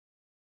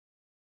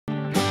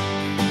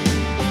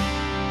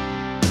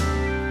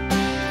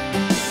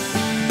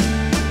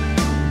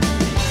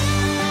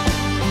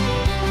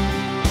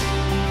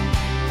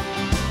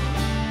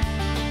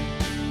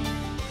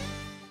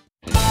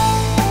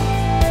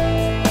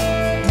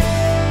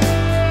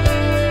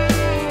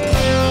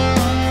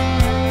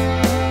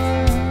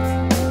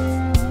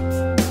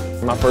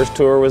first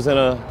tour was in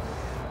a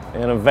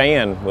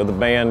van with a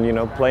band, you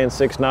know, playing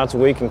 6 nights a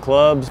week in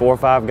clubs, 4 or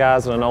 5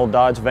 guys in an old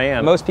Dodge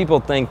van. Most people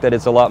think that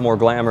it's a lot more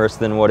glamorous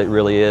than what it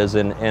really is,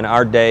 and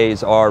our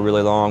days are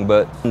really long,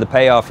 but the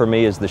payoff for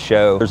me is the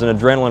show. There's an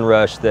adrenaline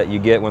rush that you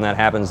get when that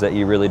happens that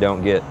you really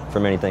don't get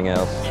from anything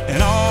else.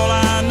 And all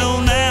I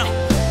know now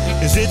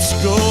is it's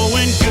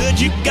going good.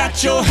 You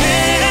got your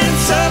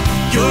hands up,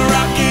 you're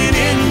rocking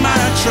in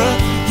my truck.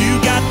 You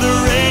got the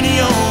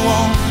radio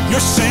on, you're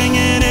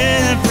singing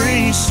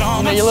every song.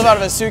 You know, you live out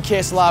of a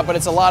suitcase a lot, but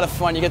it's a lot of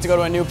fun. You get to go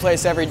to a new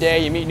place every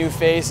day, you meet new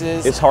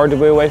faces. It's hard to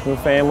be away from the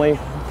family.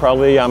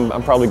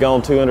 I'm probably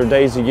gone 200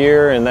 days a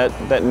year, and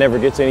that never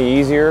gets any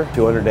easier.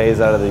 200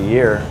 days out of the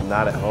year, I'm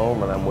not at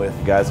home, and I'm with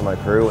guys on my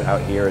crew.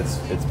 Out here,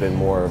 it's been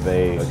more of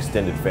a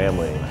extended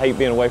family. I hate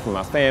being away from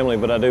my family,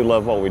 but I do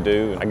love what we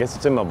do. I guess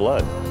it's in my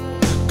blood.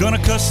 Gonna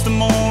cuss the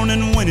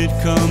morning when it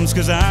comes,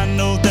 'cause I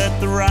know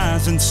that the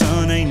rising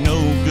sun ain't no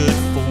good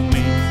for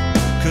me,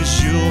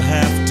 'cause you'll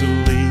have to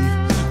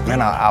leave.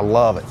 Man, I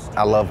love it.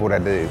 I love what I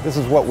do. This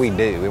is what we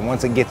do, and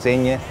once it gets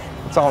in you,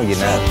 it's all you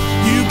know.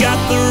 You got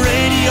the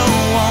radio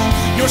on,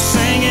 you're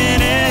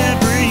singing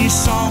every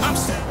song.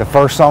 The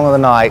first song of the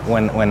night,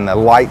 when the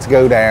lights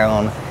go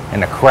down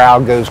and the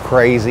crowd goes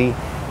crazy,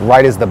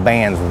 right as the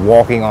band's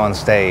walking on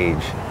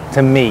stage,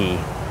 to me,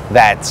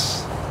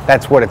 that's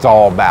what it's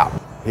all about.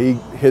 He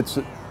hits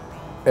it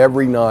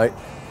every night,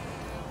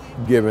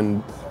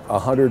 giving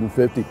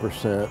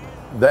 150%,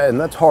 and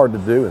that's hard to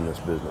do in this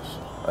business.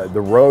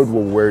 The road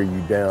will wear you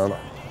down,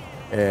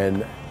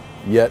 and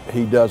yet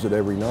he does it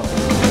every night.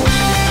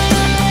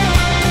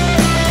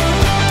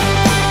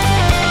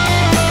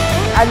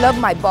 I love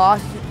my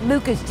boss.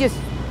 Luke is just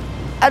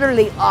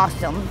utterly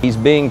awesome. He's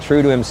being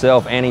true to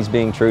himself, and he's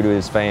being true to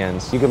his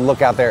fans. You can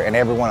look out there and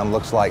every one of them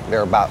looks like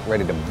they're about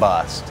ready to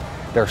bust.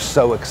 They're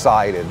so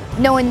excited.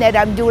 Knowing that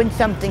I'm doing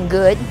something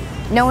good,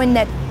 knowing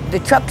that the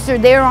trucks are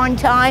there on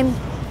time,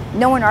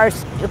 knowing our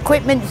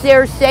equipment's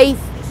there safe,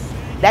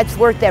 that's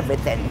worth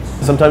everything.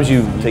 Sometimes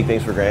you take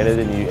things for granted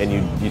and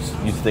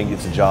you think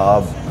it's a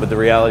job, but the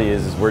reality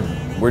is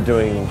we're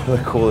doing one of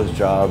the coolest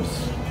jobs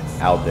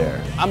out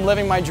there. I'm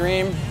living my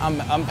dream. I'm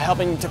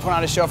helping to put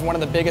on a show for one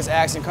of the biggest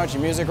acts in country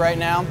music right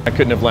now. I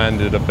couldn't have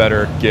landed a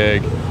better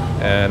gig,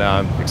 and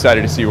I'm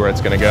excited to see where it's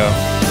going to go.